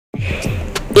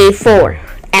A for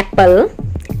apple.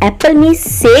 Apple means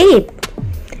save.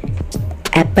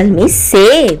 Apple means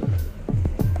save.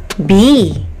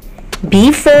 B.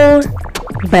 B for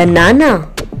banana.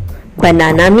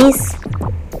 Banana means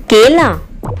kela.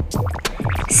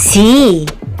 C.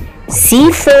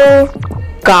 C for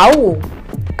cow.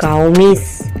 Cow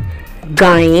means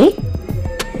guy.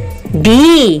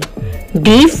 D.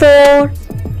 D for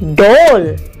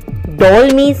doll.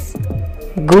 Doll means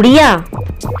गुड़िया.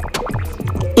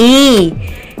 E.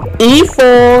 E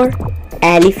for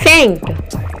elephant.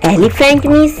 Elephant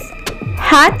means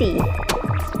हाथी.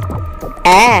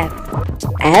 F.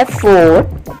 F for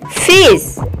fish.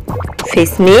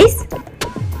 Fish means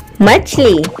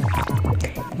मछली.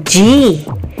 G.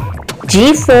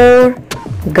 G for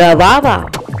गवावा.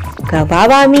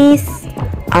 गवावा means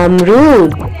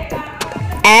अमरूद.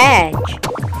 H.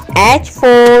 H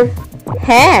for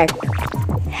hat.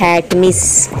 Hat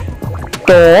means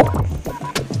top.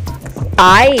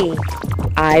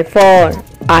 I for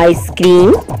ice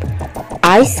cream.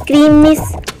 Ice cream means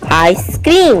ice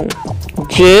cream.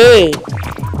 J.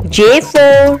 J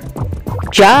for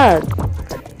jug.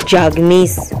 Jug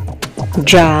means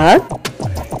jug.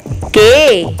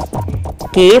 K.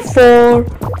 K for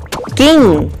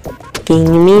king.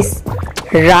 King means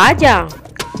raja.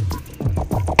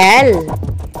 L.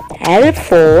 L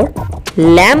for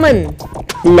lemon.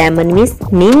 Lemon means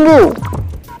nimbu.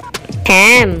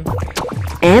 M.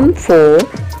 M for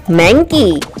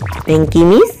monkey. Monkey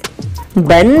means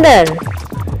bandar.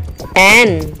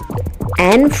 N.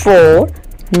 N for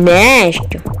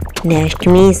nest. Nest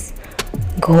means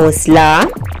घोंसला.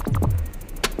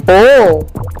 O.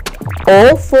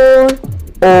 O for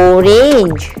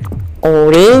orange.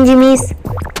 Orange means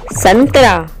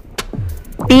संतरा.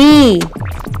 P.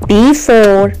 P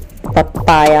for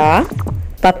papaya.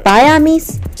 Papaya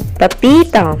means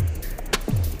पपीता.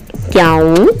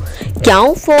 Q.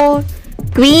 Q for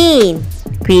queen.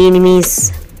 Queen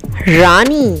means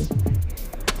Rani.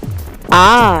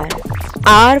 R.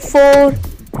 R for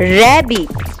rabbit.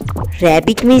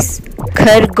 Rabbit means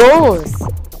खरगोश.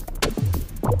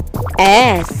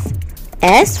 S.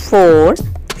 S for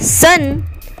sun.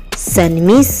 Sun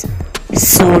means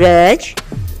Suraj.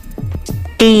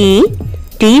 T.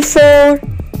 T for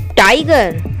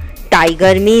tiger.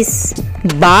 Tiger means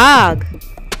बाघ.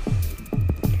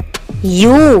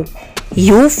 U.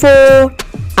 U for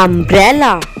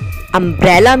umbrella.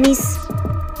 Umbrella means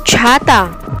छाता.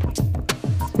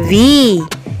 V.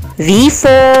 V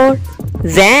for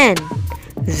van.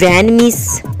 Van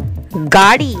means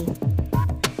गाड़ी.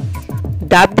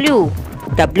 W.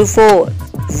 W for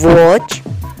watch.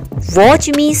 Watch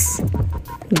means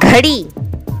घड़ी.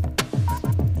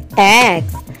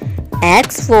 X.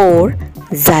 X for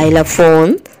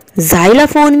xylophone.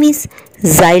 Xylophone means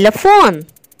xylophone.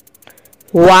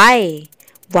 Y.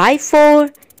 Y for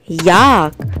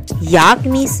yak. Yak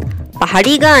means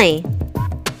पहाड़ी गाय.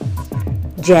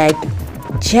 Z.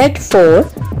 Z for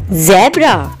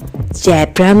zebra.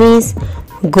 Zebra means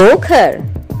गोखर.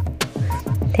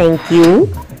 Thank you.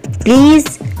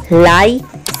 Please like,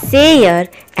 share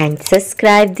and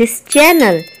subscribe this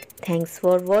channel. Thanks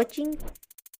for watching.